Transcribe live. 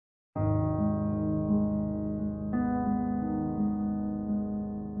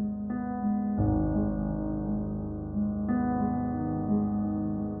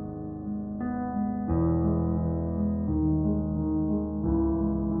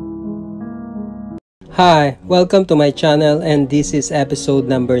Hi, welcome to my channel and this is episode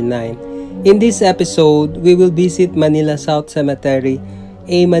number 9. In this episode, we will visit Manila South Cemetery,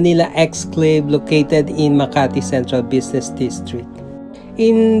 a Manila exclave located in Makati Central Business District.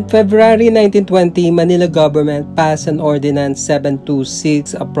 In February 1920, Manila government passed an Ordinance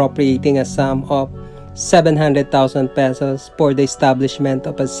 726 appropriating a sum of 700,000 pesos for the establishment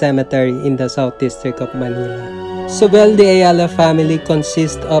of a cemetery in the South District of Manila. Sobel de Ayala family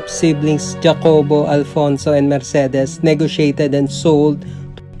consists of siblings Jacobo, Alfonso, and Mercedes negotiated and sold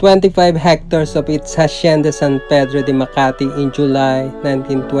 25 hectares of its Hacienda San Pedro de Makati in July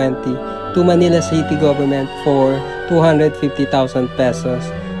 1920 to Manila City government for 250,000 pesos,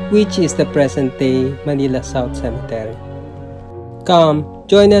 which is the present-day Manila South Cemetery. Come,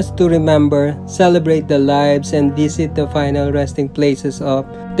 join us to remember, celebrate the lives, and visit the final resting places of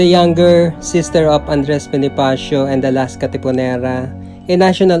the younger sister of Andres Bonifacio and the last Katipunera, a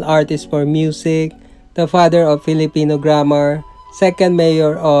national artist for music, the father of Filipino grammar, second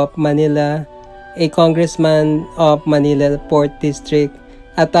mayor of Manila, a congressman of Manila Port District,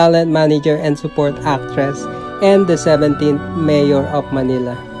 a talent manager and support actress, and the 17th mayor of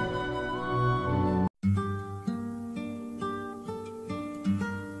Manila.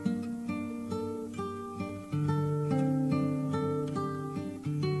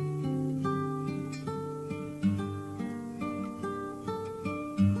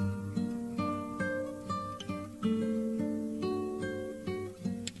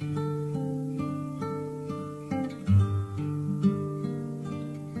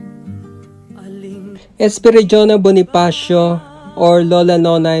 Espiridiona Bonifacio, or Lola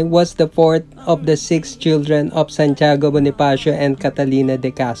Nonay, was the fourth of the 6 children of Santiago Bonifacio and Catalina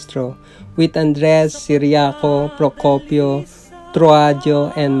de Castro, with Andres, Siriaco, Procopio,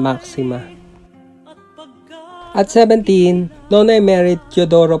 Troadio, and Maxima. At 17, Nonay married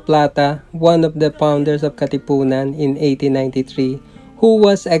Teodoro Plata, one of the founders of Katipunan, in 1893, who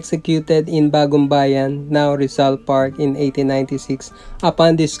was executed in Bagumbayan, now Rizal Park, in 1896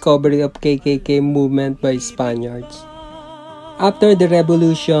 upon discovery of KKK movement by Spaniards. After the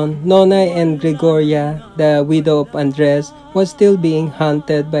revolution, Nonay and Gregoria, the widow of Andres, was still being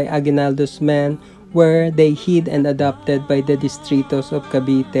hunted by Aguinaldo's men, where they hid and adopted by the distritos of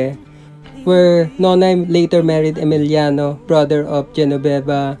Cavite, where Nonay later married Emiliano, brother of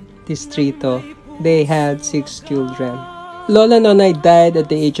Genoveva Distrito. They had 6 children. Lola Nonay died at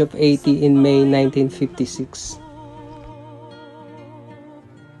the age of 80 in May 1956.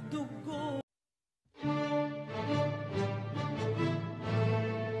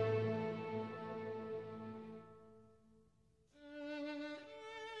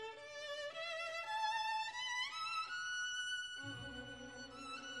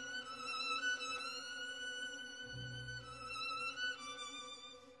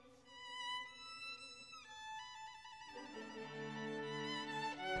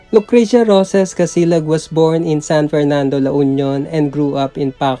 Lucrecia Roses Casilag was born in San Fernando, La Union and grew up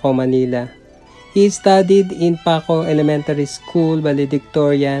in Paco, Manila. He studied in Paco Elementary School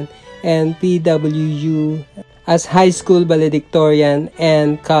Valedictorian and PWU as High School Valedictorian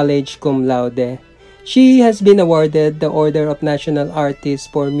and College Cum Laude. She has been awarded the Order of National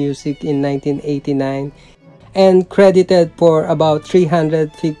Artist for Music in 1989 and credited for about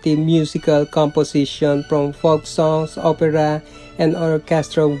 350 musical compositions from folk songs, opera, and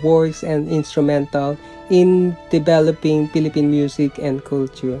orchestral works and instrumental in developing Philippine music and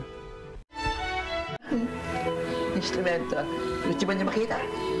culture. Instrumento. Gusto ba niyo makita?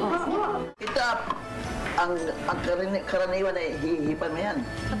 Ito, ang karaniwan ay hihipan mo yan.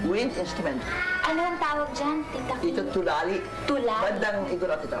 Wind instrument. Ano ang tawag dyan, tita? Ito tulali. Tulali? Bandang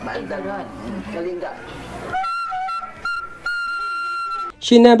igorot ito. Bandang kalinga.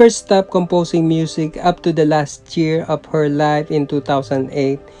 She never stopped composing music up to the last year of her life in 2008.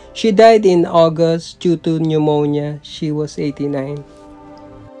 She died in August due to pneumonia. She was 89.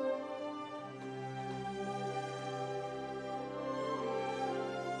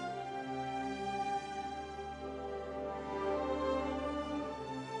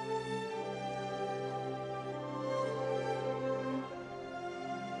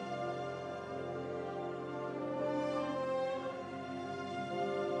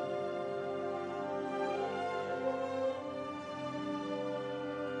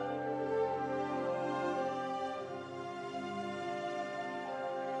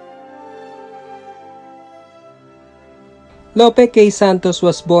 Lope K. Santos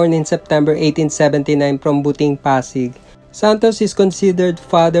was born in September 1879 from Buting, Pasig. Santos is considered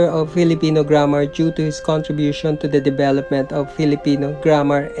father of Filipino grammar due to his contribution to the development of Filipino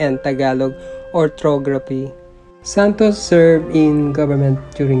grammar and Tagalog orthography. Santos served in government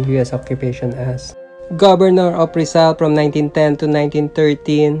during U.S. occupation as Governor of Rizal from 1910 to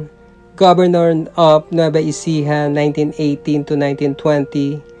 1913, Governor of Nueva Ecija 1918 to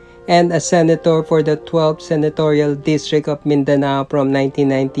 1920, and a senator for the 12th Senatorial District of Mindanao from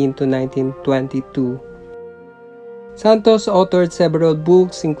 1919 to 1922. Santos authored several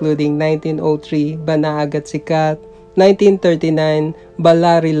books including 1903, Banaag at Sikat, 1939,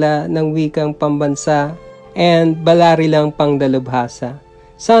 Balarila ng Wikang Pambansa, and Balarilang Pangdalubhasa.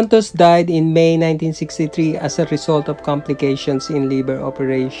 Santos died in May 1963 as a result of complications in liver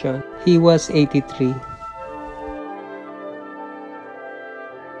operation. He was 83.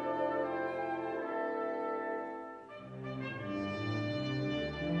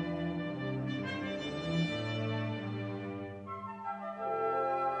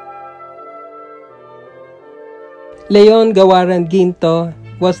 Leon Gawaran Ginto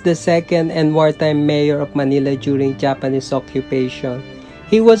was the second and wartime mayor of Manila during Japanese occupation.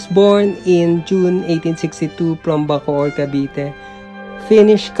 He was born in June 1862 from Bacoor, Cavite,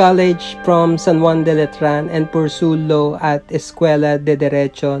 finished college from San Juan de Letran, and pursued law at Escuela de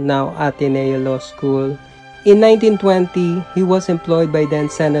Derecho, now Ateneo Law School. In 1920, he was employed by then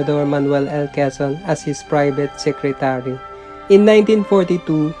Senator Manuel L. Quezon as his private secretary. In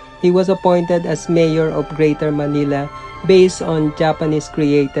 1942, he was appointed as mayor of Greater Manila based on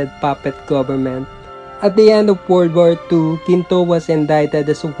Japanese-created puppet government. At the end of World War II, Ginto was indicted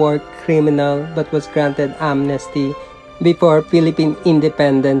as a war criminal but was granted amnesty before Philippine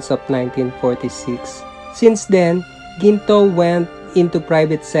independence of 1946. Since then, Ginto went into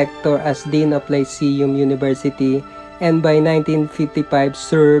private sector as Dean of Lyceum University and by 1955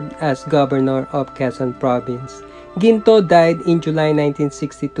 served as Governor of Quezon Province. Ginto died in July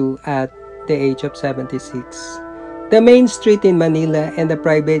 1962 at the age of 76. The main street in Manila and the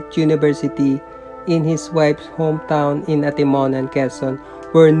private university in his wife's hometown in Atimonan, Quezon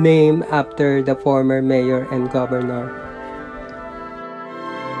were named after the former mayor and governor.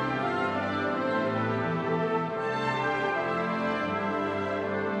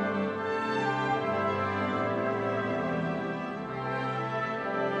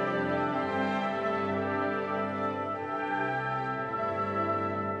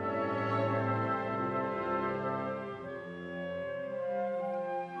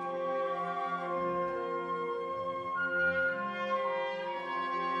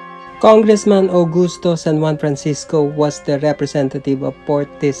 Congressman Augusto San Juan Francisco was the representative of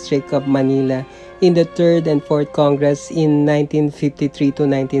 4th District of Manila in the 3rd and 4th Congress in 1953 to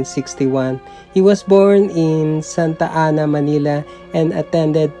 1961. He was born in Santa Ana, Manila and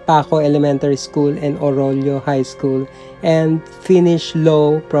attended Paco Elementary School and Orollio High School and finished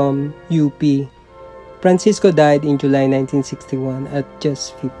law from UP. Francisco died in July 1961 at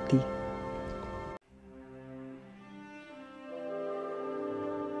just 50.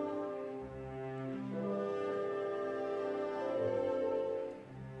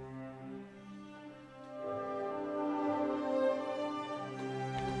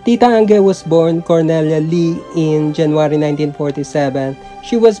 Tita Angge was born Cornelia Lee in January 1947.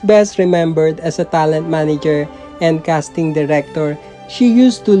 She was best remembered as a talent manager and casting director. She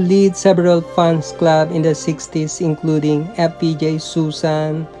used to lead several fans club in the 60s including FPJ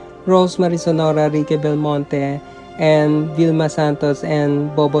Susan, Rosemary Sonora, Ricky Belmonte, and Vilma Santos and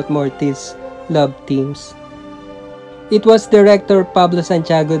Bobot Mortis love teams. It was director Pablo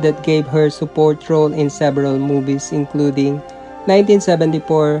Santiago that gave her support role in several movies including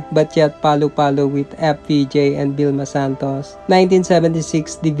 1974, Batyat Palu-Palu with FPJ and Vilma Santos,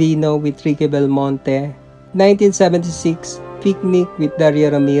 1976, Divino with Ricky Belmonte, 1976, Picnic with Daria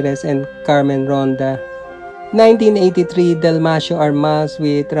Ramirez and Carmen Ronda, 1983, Dalmacio Armas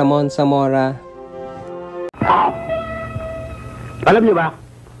with Ramon Zamora. Alam niyo ba,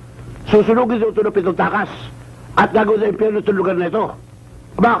 susunugin ito ng 7 takas at gagawin sa impyerno itong lugar na ito.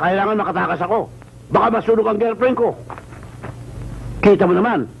 Aba, kailangan makatakas ako. Baka masunog ang girlfriend ko. Kita mo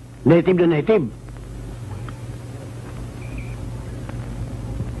naman, native na native.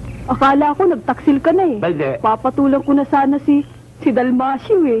 Akala ko nagtaksil ka na eh. Balde. Papatulang ko na sana si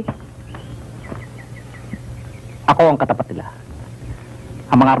Dalmacio eh. Ako ang katapat nila.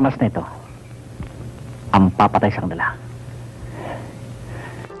 Ang mga armas na ito, ang papatay sa kanila.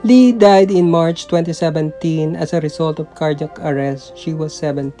 Lee died in March 2017 as a result of cardiac arrest. She was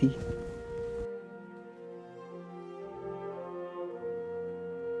 70.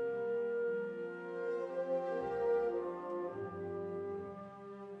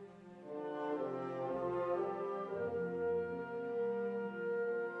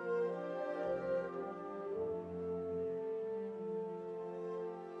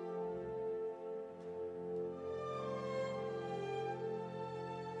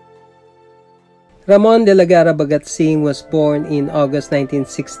 Ramon de la Gara Bagatsing was born in August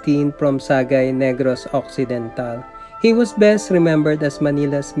 1916 from Sagay, Negros Occidental. He was best remembered as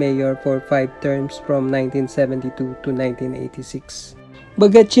Manila's mayor for 5 terms from 1972 to 1986.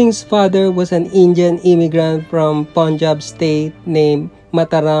 Bagatsing's father was an Indian immigrant from Punjab state named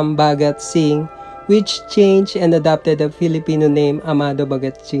Mataram Bhagat Singh, which changed and adopted the Filipino name Amado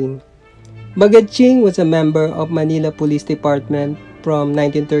Bagatsing. Bagatsing was a member of Manila Police Department from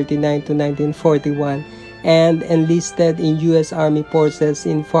 1939 to 1941 and enlisted in U.S. Army forces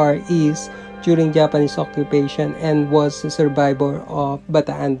in Far East during Japanese occupation and was a survivor of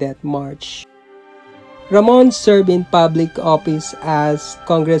Bataan Death March. Ramon served in public office as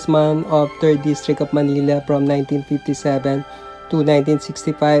Congressman of 3rd District of Manila from 1957 to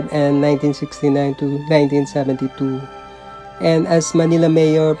 1965 and 1969 to 1972, and as Manila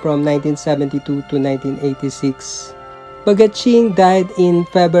Mayor from 1972 to 1986. Bagatsing died in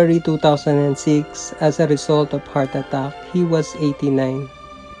February 2006 as a result of heart attack. He was 89.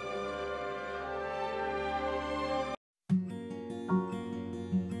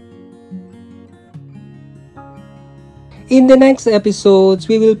 In the next episodes,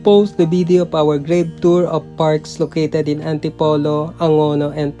 we will post the video of our grave tour of parks located in Antipolo,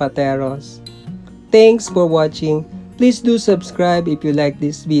 Angono, and Pateros. Thanks for watching. Please do subscribe if you like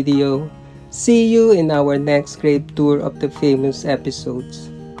this video. See you in our next grave tour of the famous episodes.